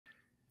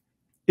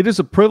It is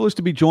a privilege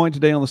to be joined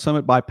today on the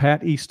summit by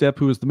Pat Estepp,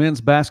 who is the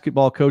men's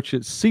basketball coach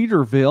at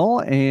Cedarville,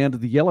 and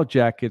the Yellow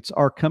Jackets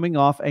are coming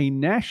off a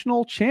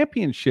national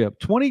championship,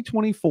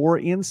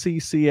 2024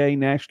 NCCAA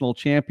National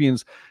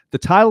Champions. The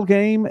title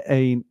game,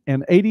 an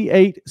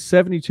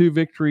 88-72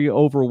 victory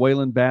over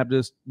Wayland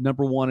Baptist,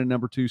 number 1 and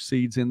number 2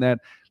 seeds in that.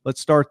 Let's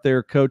start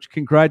there, Coach.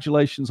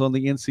 Congratulations on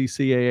the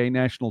NCCAA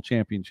National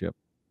Championship.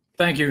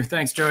 Thank you.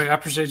 Thanks, Joey. I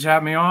appreciate you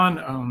having me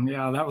on.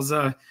 Yeah, that was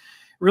a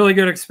really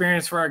good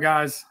experience for our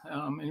guys.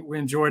 We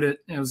enjoyed it.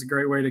 It was a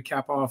great way to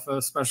cap off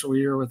a special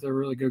year with a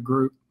really good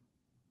group.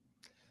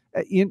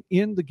 In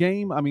the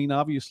game, I mean,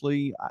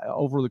 obviously,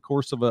 over the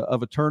course of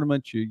a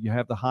tournament, you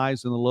have the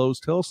highs and the lows.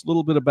 Tell us a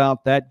little bit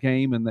about that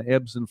game and the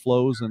ebbs and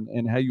flows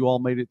and how you all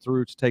made it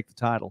through to take the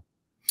title.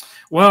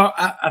 Well,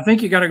 I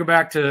think you got to go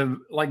back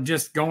to like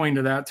just going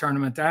to that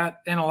tournament.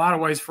 That, in a lot of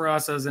ways, for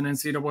us as an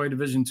NCAA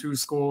Division II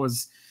school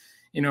is,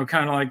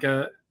 kind of like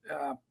a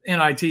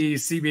NIT,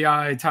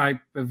 CBI type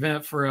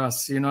event for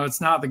us.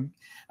 It's not the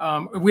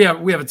we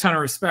have a ton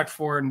of respect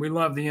for it, and we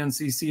love the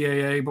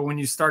NCCAA. But when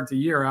you start the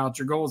year out,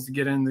 your goal is to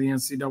get into the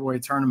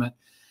NCAA tournament,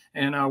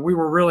 and we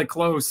were really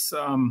close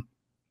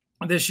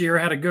this year.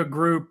 Had a good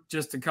group,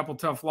 just a couple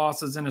tough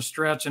losses in a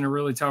stretch in a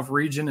really tough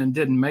region, and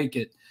didn't make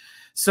it.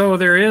 So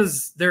there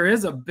is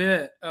a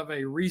bit of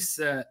a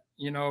reset,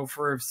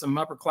 for some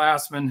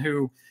upperclassmen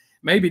who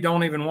maybe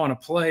don't even want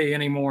to play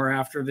anymore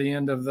after the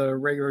end of the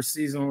regular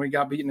season when we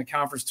got beat in the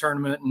conference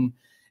tournament. And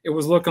it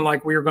was looking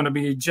like we were going to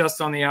be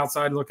just on the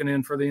outside looking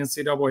in for the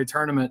NCAA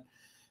tournament.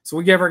 So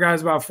we gave our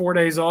guys about 4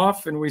 days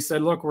off, and we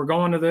said, look, we're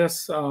going to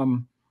this,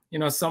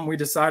 something we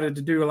decided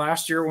to do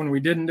last year when we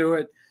didn't do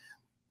it.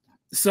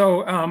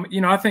 So,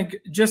 I think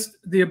just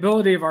the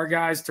ability of our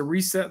guys to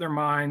reset their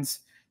minds,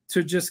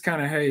 to just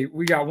kind of, hey,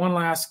 we got one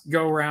last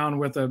go around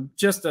with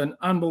just an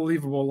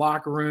unbelievable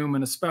locker room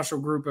and a special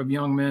group of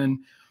young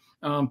men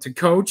to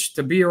coach,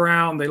 to be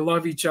around. They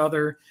love each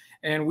other.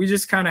 And we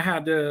just kind of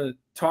had to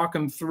talk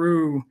them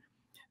through,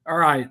 all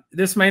right,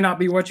 this may not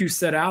be what you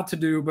set out to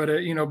do, but,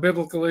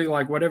 biblically,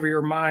 like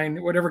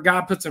whatever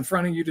God puts in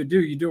front of you to do,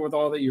 you do it with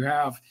all that you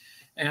have.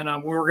 And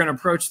we're going to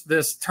approach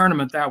this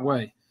tournament that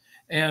way.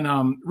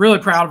 And really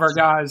proud of our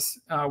guys.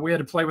 We had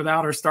to play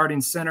without our starting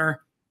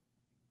center,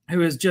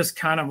 who is just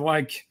kind of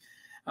like,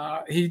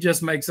 he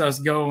just makes us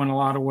go in a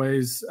lot of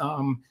ways.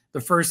 The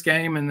first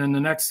game and then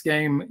the next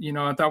game,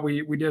 I thought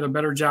we did a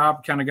better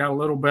job, kind of got a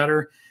little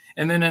better.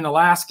 And then in the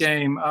last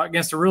game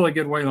against a really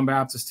good Wayland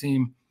Baptist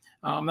team,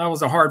 that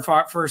was a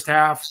hard-fought first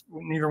half.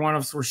 Neither one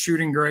of us were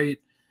shooting great.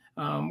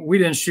 We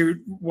didn't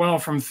shoot well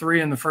from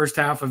 3 in the first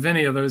half of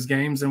any of those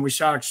games, and we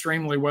shot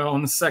extremely well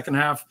in the second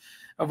half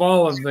of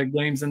all of the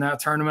games in that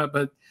tournament.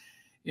 But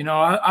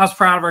I was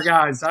proud of our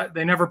guys.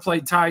 They never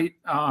played tight,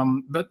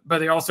 but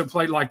they also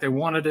played like they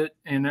wanted it,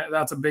 and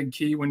that's a big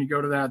key when you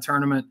go to that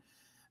tournament.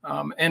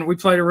 And we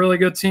played a really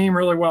good team,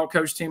 really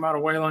well-coached team out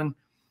of Wayland,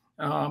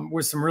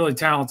 with some really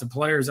talented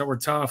players that were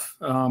tough.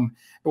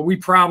 But we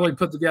probably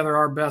put together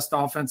our best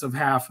offensive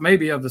half,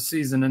 maybe of the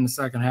season in the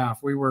second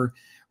half.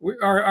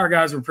 Our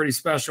guys were pretty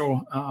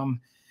special, and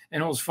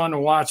it was fun to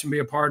watch and be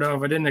a part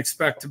of. I didn't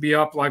expect to be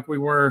up like we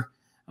were,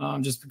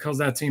 just because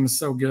that team is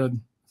so good.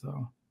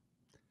 So.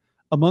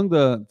 Among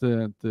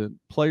the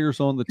players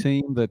on the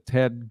team that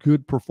had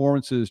good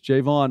performances,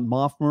 Javon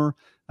Moffmer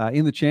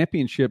in the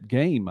championship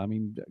game, I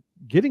mean,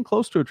 getting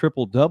close to a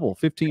triple-double,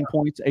 15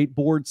 points, 8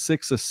 boards,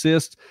 6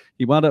 assists.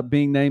 He wound up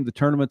being named the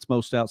tournament's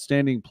most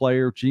outstanding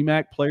player,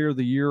 GMAC Player of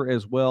the Year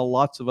as well.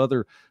 Lots of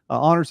other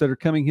honors that are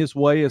coming his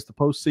way as the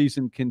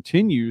postseason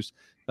continues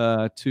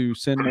to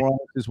send more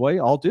honors his way.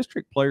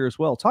 All-district player as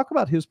well. Talk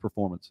about his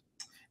performance.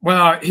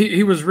 Well,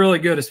 he was really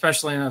good,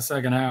 especially in that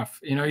second half.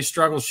 He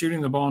struggled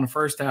shooting the ball in the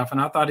first half,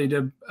 and I thought he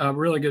did a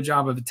really good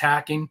job of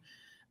attacking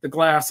the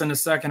glass in the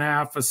second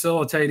half,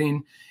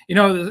 facilitating.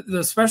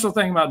 The special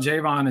thing about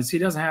Javon is he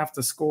doesn't have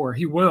to score.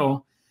 He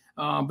will,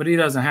 but he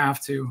doesn't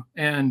have to.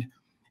 And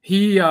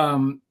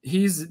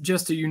he's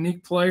just a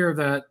unique player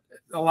that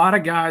a lot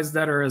of guys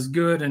that are as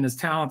good and as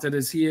talented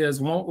as he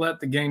is won't let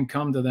the game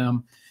come to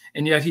them,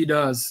 and yet he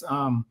does.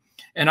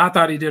 And I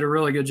thought he did a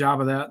really good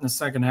job of that in the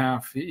second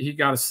half. He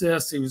got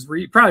assists. He was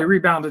probably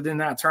rebounded in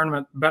that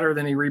tournament better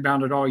than he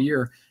rebounded all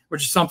year,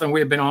 which is something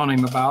we have been on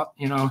him about.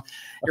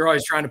 You're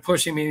always trying to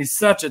push him. He's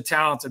such a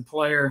talented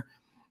player,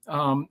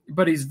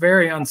 but he's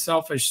very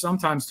unselfish,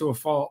 sometimes to a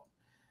fault.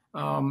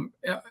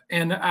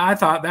 And I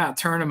thought that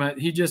tournament,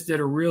 he just did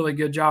a really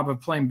good job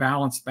of playing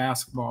balanced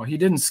basketball. He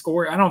didn't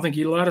score. I don't think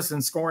he led us in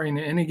scoring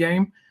in any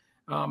game.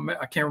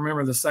 I can't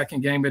remember the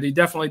second game, but he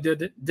definitely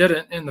did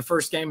it in the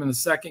first game and the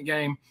second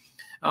game.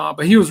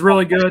 But he was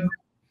really good,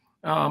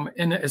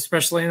 and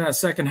especially in that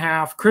second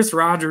half. Chris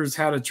Rogers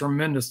had a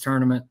tremendous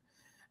tournament.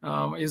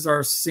 He's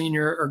our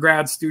senior or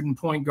grad student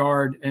point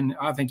guard, and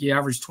I think he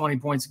averaged 20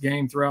 points a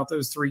game throughout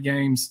those 3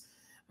 games.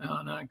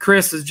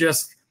 Chris is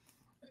just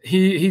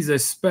he's a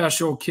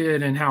special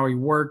kid in how he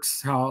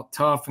works, how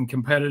tough and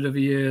competitive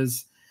he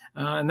is,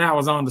 and that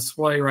was on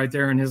display right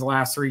there in his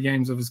last 3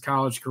 games of his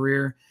college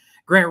career.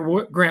 Grant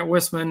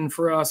Wisman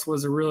for us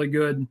was a really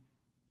good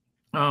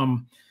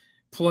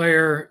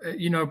player,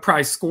 you know,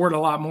 probably scored a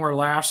lot more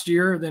last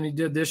year than he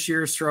did this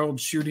year, struggled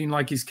shooting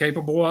like he's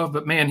capable of,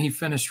 but man, he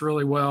finished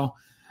really well.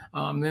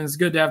 Then it's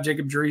good to have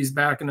Jacob Dries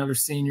back, another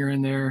senior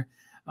in there.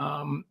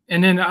 And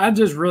then I'm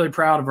just really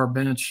proud of our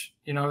bench.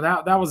 You know,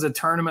 that was a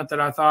tournament that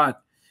I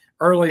thought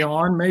early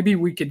on, maybe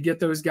we could get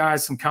those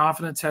guys some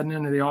confidence heading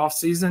into the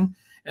offseason,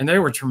 and they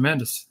were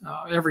tremendous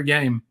every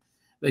game.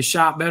 They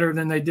shot better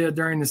than they did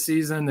during the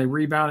season. They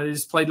rebounded. They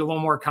just played a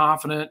little more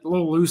confident, a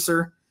little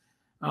looser.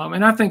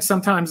 And I think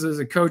sometimes as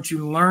a coach,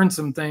 you learn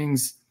some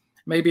things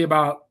maybe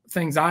about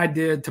things I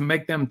did to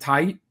make them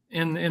tight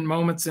in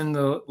moments in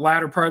the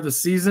latter part of the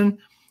season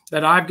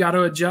that I've got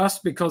to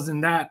adjust, because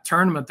in that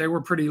tournament, they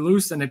were pretty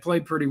loose and they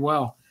played pretty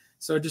well.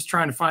 So just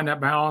trying to find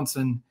that balance.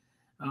 And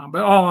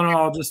but all in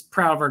all, just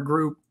proud of our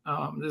group.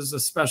 This is a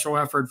special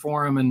effort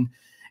for them. And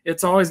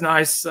it's always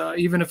nice,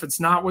 even if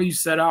it's not what you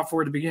set out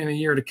for at the beginning of the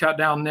year, to cut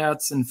down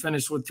nets and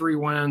finish with 3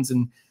 wins.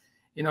 And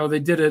you know, they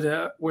did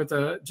it with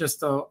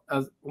just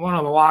one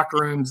of the locker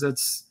rooms.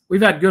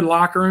 We've had good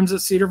locker rooms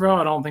at Cedarville.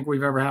 I don't think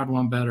we've ever had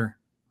one better.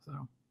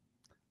 So,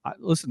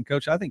 listen,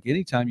 Coach, I think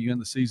anytime you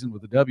end the season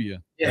with a W,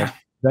 yeah,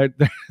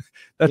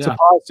 that's a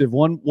positive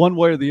one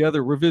way or the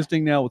other. We're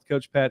visiting now with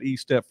Coach Pat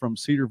Estepp from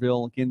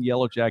Cedarville, again,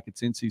 Yellow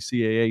Jackets,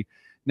 NCCAA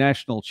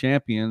National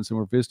Champions, and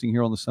we're visiting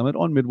here on the Summit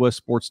on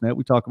Midwest Sportsnet.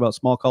 We talk about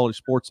small college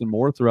sports and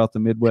more throughout the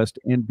Midwest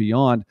and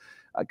beyond.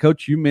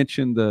 Coach, you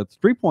mentioned the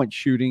three-point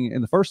shooting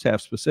in the first half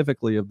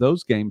specifically of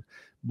those games,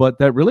 but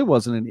that really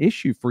wasn't an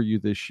issue for you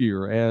this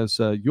year, as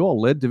you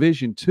all led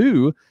Division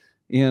II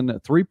in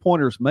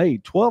three-pointers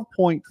made,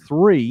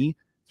 12.3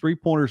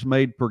 three-pointers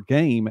made per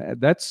game.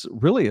 That's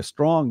really a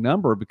strong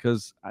number,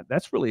 because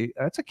that's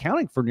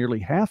accounting for nearly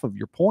half of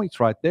your points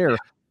right there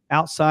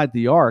outside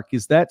the arc.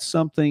 Is that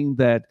something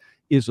that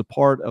is a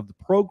part of the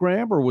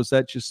program, or was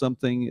that just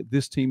something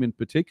this team in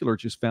particular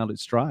just found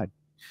its stride?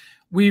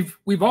 We've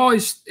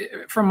always,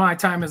 from my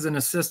time as an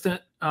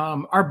assistant,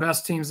 our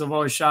best teams have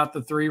always shot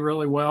the 3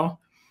 really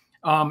well.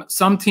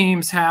 Some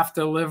teams have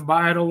to live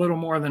by it a little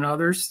more than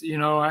others, you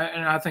know,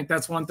 and I think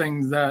that's one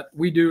thing that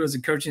we do as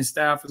a coaching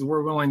staff, is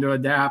we're willing to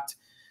adapt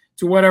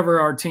to whatever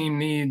our team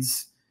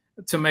needs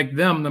to make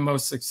them the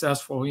most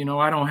successful. You know,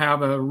 I don't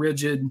have a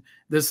rigid,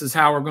 this is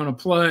how we're going to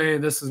play,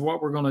 this is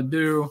what we're going to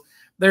do.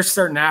 There's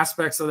certain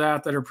aspects of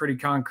that are pretty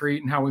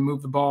concrete, and how we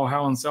move the ball,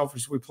 how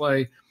unselfish we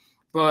play,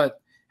 but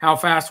how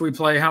fast we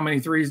play, how many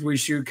threes we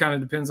shoot kind of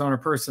depends on our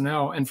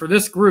personnel. And for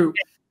this group,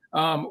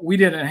 we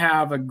didn't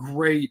have a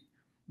great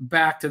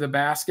back to the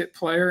basket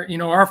player. You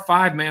know, our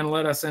 5-man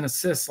led us in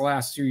assists the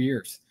last 2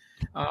 years.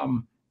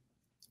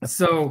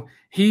 So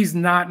he's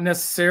not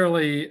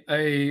necessarily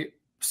a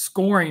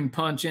scoring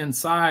punch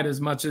inside as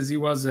much as he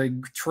was a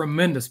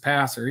tremendous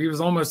passer. He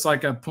was almost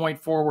like a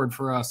point forward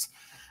for us.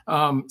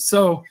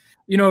 So,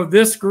 you know,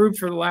 this group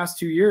for the last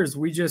 2 years,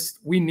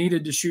 we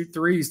needed to shoot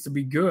threes to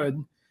be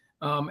good.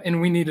 And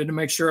we needed to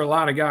make sure a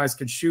lot of guys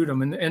could shoot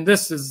them. And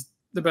this is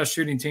the best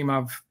shooting team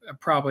I've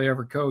probably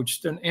ever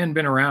coached and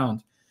been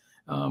around.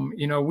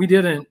 You know,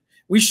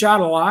 we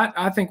shot a lot.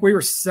 I think we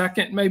were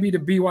second maybe to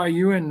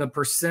BYU in the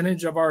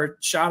percentage of our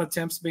shot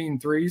attempts being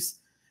threes.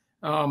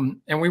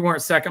 And we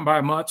weren't second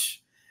by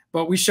much,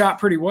 but we shot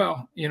pretty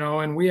well, you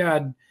know, and we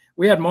had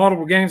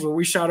multiple games where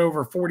we shot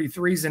over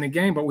 43s in a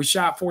game, but we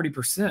shot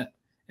 40%.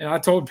 And I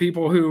told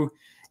people who,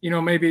 you know,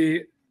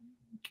 maybe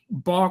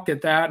balk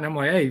at that, and I'm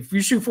like, hey, if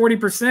you shoot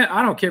 40%,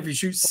 I don't care if you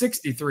shoot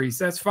 63s,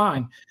 that's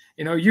fine.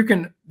 You know,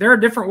 there are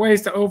different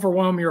ways to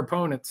overwhelm your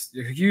opponents.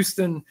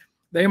 Houston,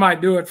 they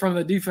might do it from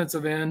the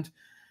defensive end,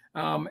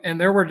 and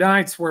there were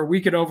nights where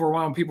we could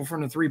overwhelm people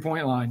from the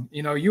 3-point line.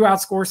 You know, you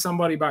outscore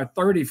somebody by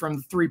 30 from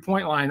the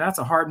 3-point line, that's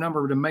a hard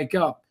number to make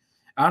up.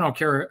 I don't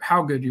care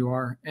how good you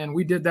are, and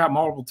we did that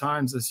multiple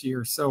times this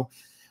year. So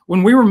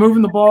when we were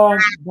moving the ball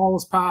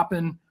was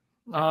popping,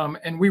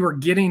 and we were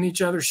getting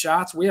each other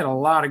shots. We had a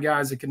lot of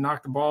guys that could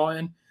knock the ball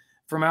in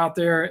from out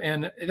there.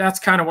 And that's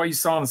kind of what you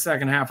saw in the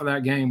second half of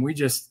that game.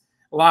 A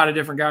lot of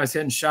different guys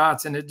hitting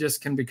shots, and it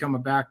just can become a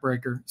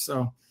backbreaker.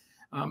 So,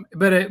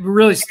 but it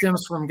really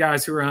stems from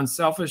guys who are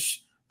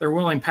unselfish. They're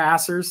willing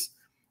passers,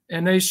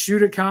 and they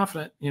shoot it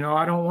confident. You know,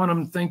 I don't want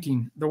them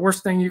thinking. The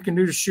worst thing you can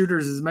do to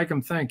shooters is make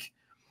them think.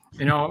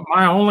 You know,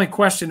 my only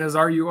question is,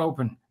 are you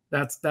open?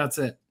 That's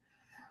it.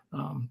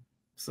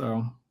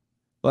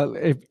 Well,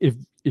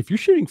 if you're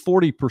shooting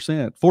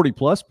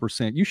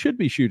 40+%, you should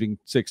be shooting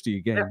 60 a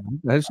game. Yeah.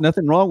 There's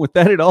nothing wrong with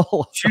that at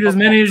all. Shoot as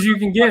many as you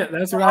can get.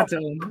 That's what I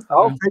tell them.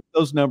 I'll take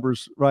those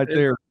numbers right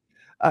there.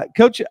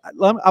 Coach,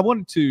 I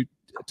wanted to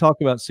talk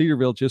about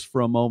Cedarville just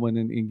for a moment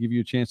and give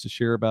you a chance to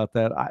share about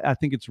that. I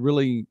think it's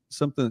really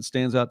something that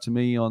stands out to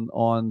me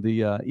on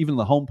the even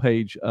the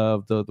homepage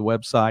of the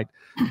website,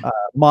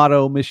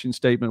 motto, mission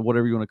statement,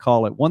 whatever you want to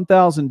call it.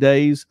 1,000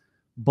 days,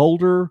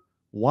 bolder,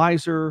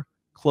 wiser,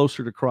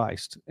 closer to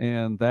Christ.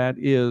 And that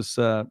is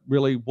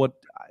really what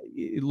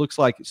it looks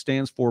like it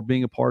stands for,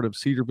 being a part of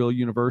Cedarville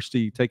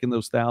University, taking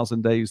those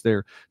 1,000 days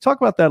there.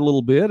 Talk about that a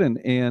little bit,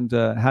 and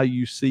how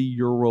you see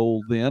your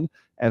role then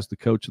as the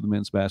coach of the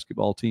men's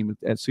basketball team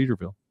at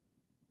Cedarville.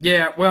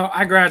 Yeah, well,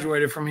 I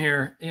graduated from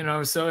here,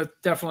 so it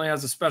definitely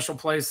has a special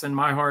place in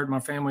my heart,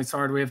 my family's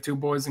heart. We have 2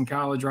 boys in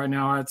college right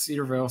now at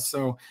Cedarville.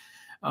 So,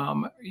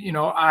 I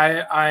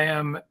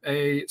am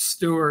a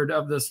steward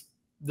of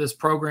this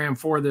program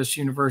for this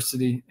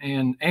university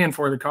and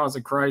for the cause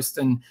of Christ.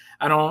 And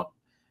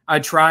I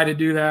try to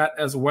do that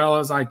as well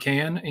as I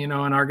can, and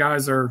our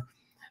guys are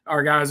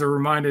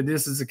reminded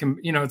this is it's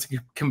a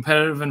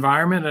competitive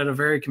environment at a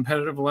very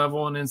competitive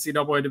level in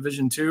NCAA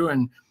Division II.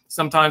 And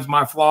sometimes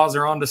my flaws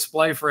are on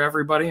display for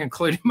everybody,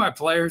 including my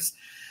players.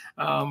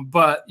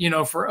 But,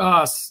 for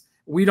us,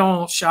 we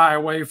don't shy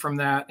away from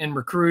that in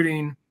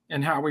recruiting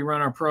and how we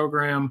run our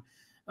program.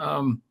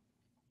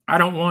 I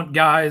don't want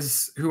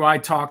guys who I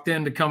talked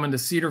into coming to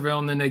Cedarville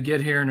and then they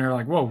get here and they're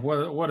like, whoa,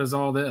 what is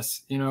all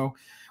this?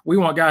 We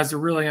want guys to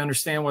really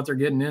understand what they're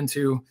getting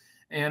into.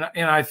 And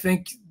I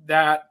think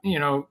that,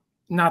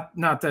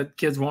 not that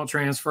kids won't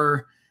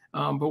transfer,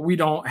 but we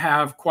don't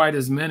have quite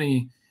as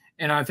many.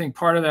 And I think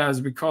part of that is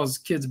because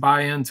kids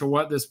buy into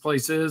what this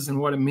place is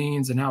and what it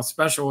means and how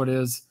special it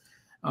is.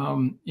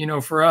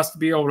 For us to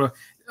be able to,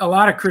 a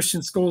lot of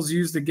Christian schools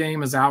use the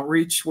game as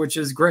outreach, which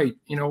is great.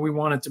 We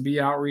want it to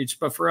be outreach,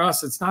 but for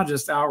us, it's not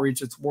just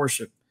outreach, it's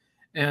worship.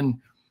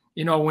 And,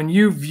 when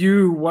you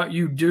view what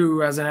you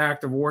do as an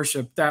act of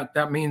worship,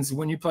 that means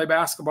when you play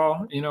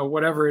basketball,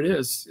 whatever it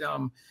is,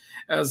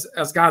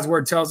 as God's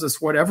word tells us,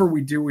 whatever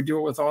we do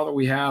it with all that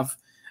we have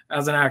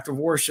as an act of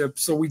worship.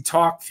 So we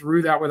talk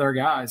through that with our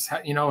guys.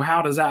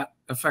 How does that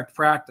affect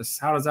practice?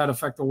 How does that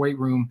affect the weight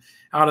room?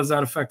 How does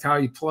that affect how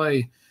you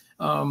play?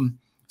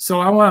 So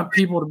I want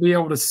people to be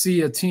able to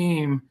see a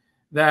team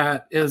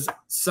that is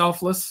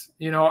selfless.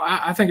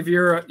 I think if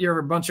you're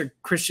a bunch of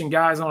Christian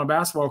guys on a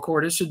basketball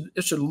court, it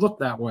should look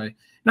that way.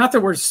 Not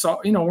that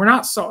we're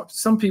not soft.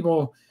 Some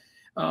people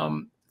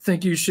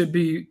think you should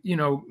be,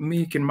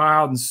 meek and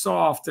mild and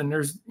soft. And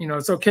there's,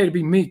 it's okay to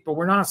be meek, but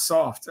we're not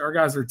soft. Our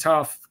guys are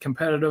tough,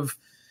 competitive.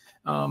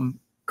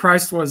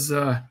 Christ was,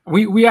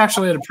 we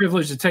actually had a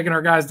privilege of taking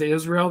our guys to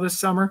Israel this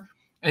summer.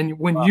 And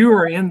when you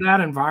are in that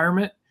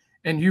environment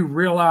and you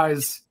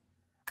realize,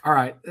 all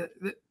right,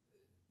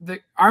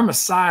 our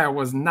Messiah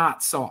was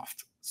not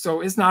soft.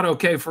 So it's not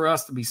okay for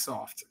us to be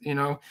soft.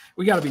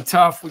 We got to be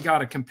tough. We got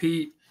to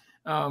compete.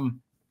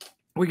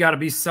 We got to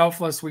be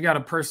selfless. We got to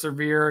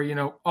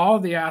persevere. All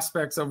the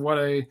aspects of what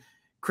a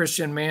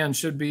Christian man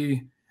should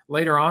be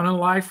later on in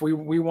life.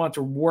 We want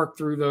to work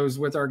through those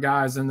with our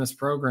guys in this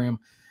program.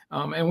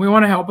 And we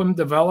want to help them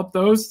develop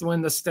those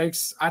when the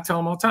stakes, I tell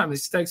them all the time,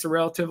 these stakes are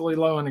relatively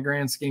low in the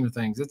grand scheme of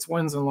things. It's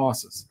wins and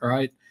losses. All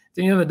right. At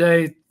the end of the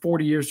day,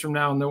 40 years from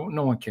now,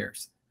 no one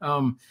cares.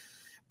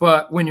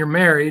 But when you're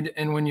married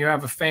and when you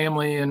have a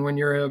family and when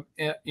you're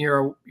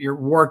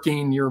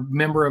working, you're a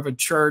member of a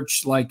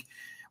church, like,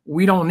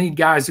 we don't need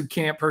guys who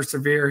can't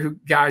persevere,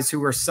 guys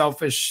who are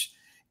selfish,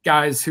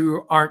 guys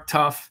who aren't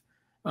tough.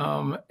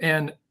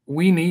 And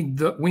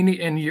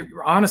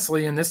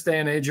honestly, in this day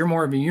and age, you're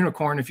more of a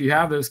unicorn if you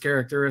have those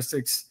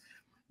characteristics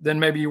than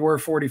maybe you were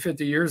 40,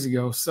 50 years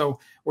ago. So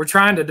we're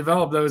trying to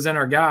develop those in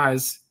our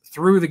guys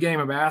through the game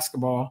of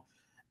basketball.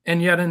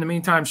 And yet in the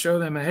meantime, show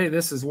them, hey,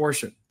 this is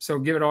worship. So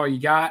give it all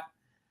you got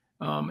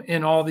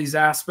in all these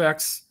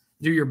aspects,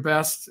 do your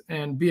best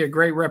and be a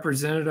great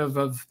representative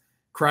of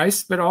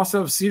Christ, but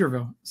also of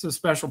Cedarville. It's a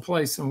special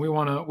place and we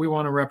want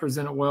to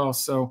represent it well.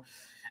 So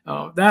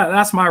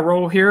that's my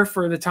role here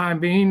for the time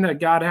being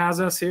that God has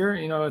us here.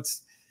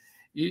 It's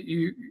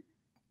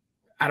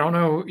I don't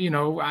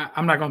know,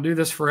 I'm not going to do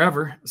this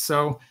forever.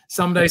 So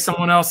someday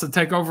someone else will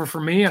take over for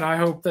me. And I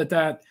hope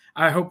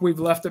I hope we've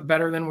left it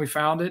better than we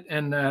found it.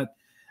 And that,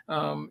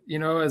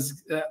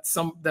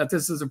 that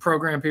this is a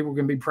program people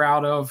can be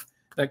proud of,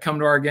 that come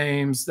to our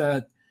games,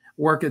 that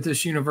work at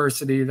this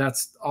university.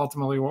 That's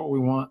ultimately what we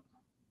want.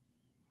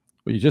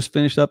 Well, you just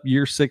finished up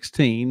year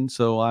 16,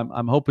 so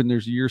I'm hoping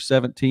there's year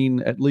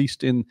 17 at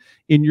least in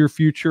your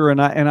future.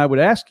 And I would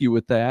ask you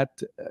with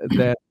that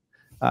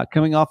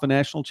coming off a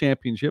national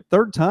championship,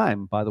 third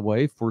time by the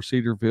way for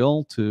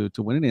Cedarville to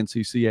win an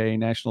NCCAA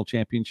National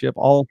Championship,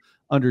 all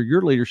under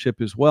your leadership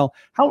as well.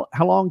 How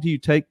long do you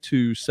take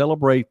to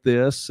celebrate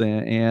this?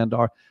 And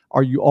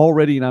are you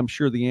already? And I'm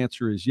sure the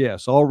answer is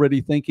yes.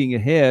 Already thinking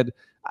ahead.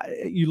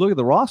 You look at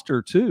the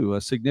roster too.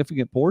 A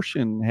significant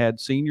portion had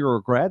senior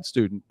or grad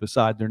student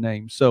beside their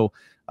name. So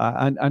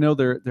I know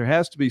there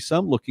has to be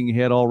some looking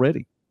ahead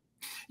already.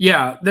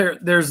 Yeah,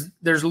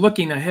 there's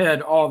looking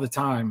ahead all the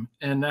time,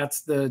 and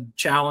that's the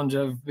challenge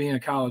of being a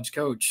college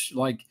coach.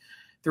 Like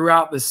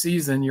throughout the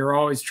season, you're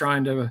always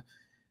trying to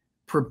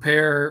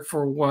prepare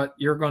for what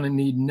you're going to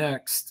need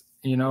next.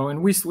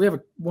 And we have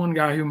one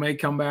guy who may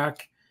come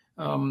back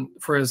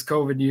for his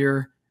COVID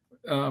year.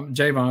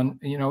 Javon,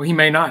 he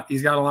may not.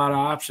 He's got a lot of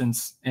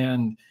options,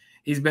 and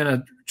he's been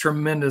a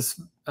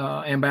tremendous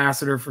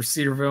ambassador for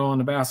Cedarville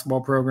and the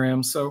basketball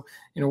program. So,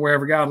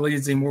 wherever God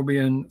leads him, we'll be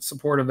in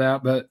support of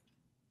that. But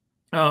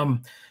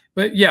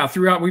yeah,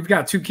 throughout, we've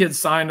got 2 kids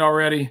signed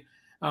already,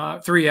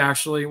 3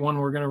 actually. One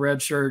we're going to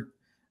redshirt,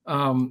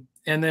 and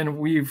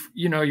then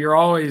you're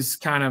always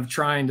kind of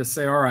trying to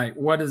say, all right,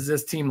 what does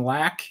this team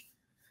lack?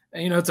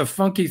 you know, it's a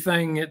funky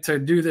thing to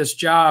do this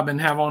job and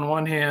have on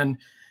one hand,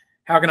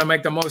 how can I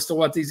make the most of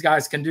what these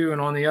guys can do?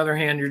 And on the other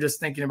hand, you're just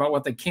thinking about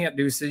what they can't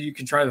do so you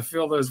can try to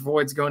fill those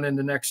voids going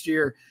into next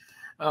year,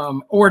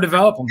 or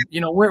develop them.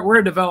 You know, we're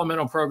a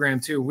developmental program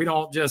too. We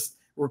don't just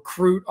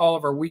recruit all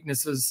of our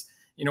weaknesses.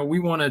 You know, we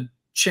want to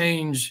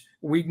change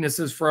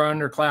weaknesses for our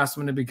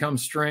underclassmen to become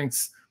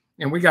strengths.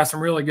 And we got some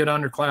really good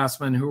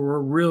underclassmen who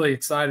are really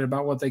excited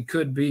about what they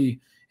could be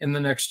in the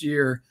next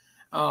year.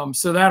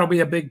 So that'll be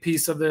a big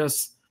piece of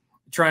this,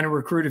 trying to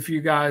recruit a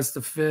few guys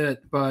to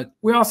fit. But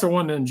we also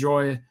want to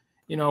enjoy,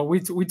 you know, we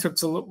got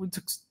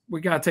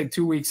to take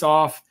 2 weeks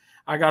off.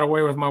 I got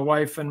away with my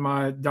wife and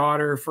my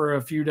daughter for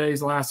a few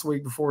days last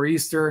week before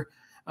Easter.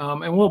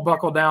 And we'll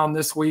buckle down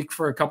this week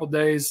for a couple of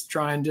days,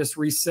 try and just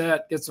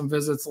reset, get some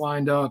visits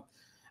lined up.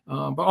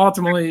 But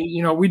ultimately,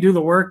 you know, we do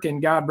the work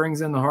and God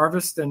brings in the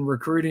harvest, and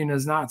recruiting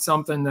is not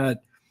something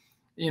that,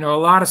 you know, a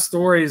lot of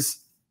stories,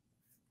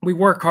 we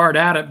work hard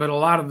at it, but a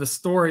lot of the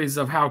stories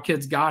of how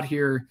kids got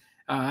here,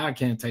 I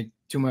can't take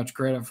too much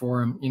credit for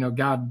them. You know,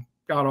 God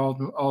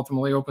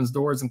ultimately opens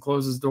doors and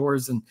closes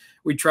doors, and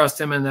we trust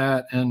him in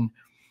that. And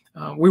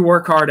we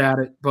work hard at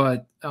it,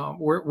 but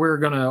we're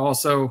going to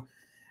also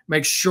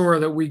make sure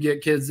that we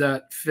get kids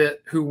that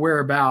fit who we're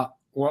about,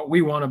 what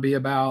we want to be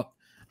about.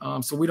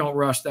 So we don't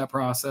rush that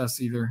process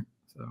either.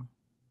 So,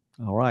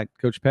 all right,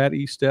 Coach Pat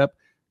Estepp,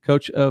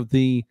 coach of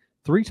the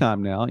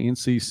 3-time now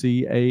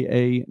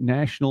NCCAA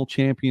National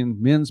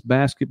Champion men's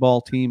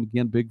basketball team.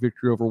 Again, big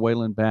victory over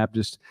Wayland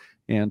Baptist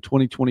and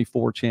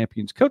 2024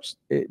 champions. Coach,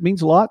 it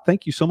means a lot.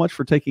 Thank you so much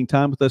for taking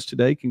time with us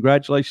today.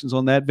 Congratulations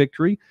on that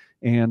victory,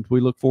 and we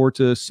look forward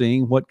to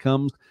seeing what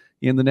comes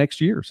in the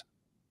next years.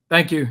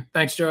 Thank you.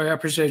 Thanks, Joey. I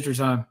appreciate your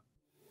time.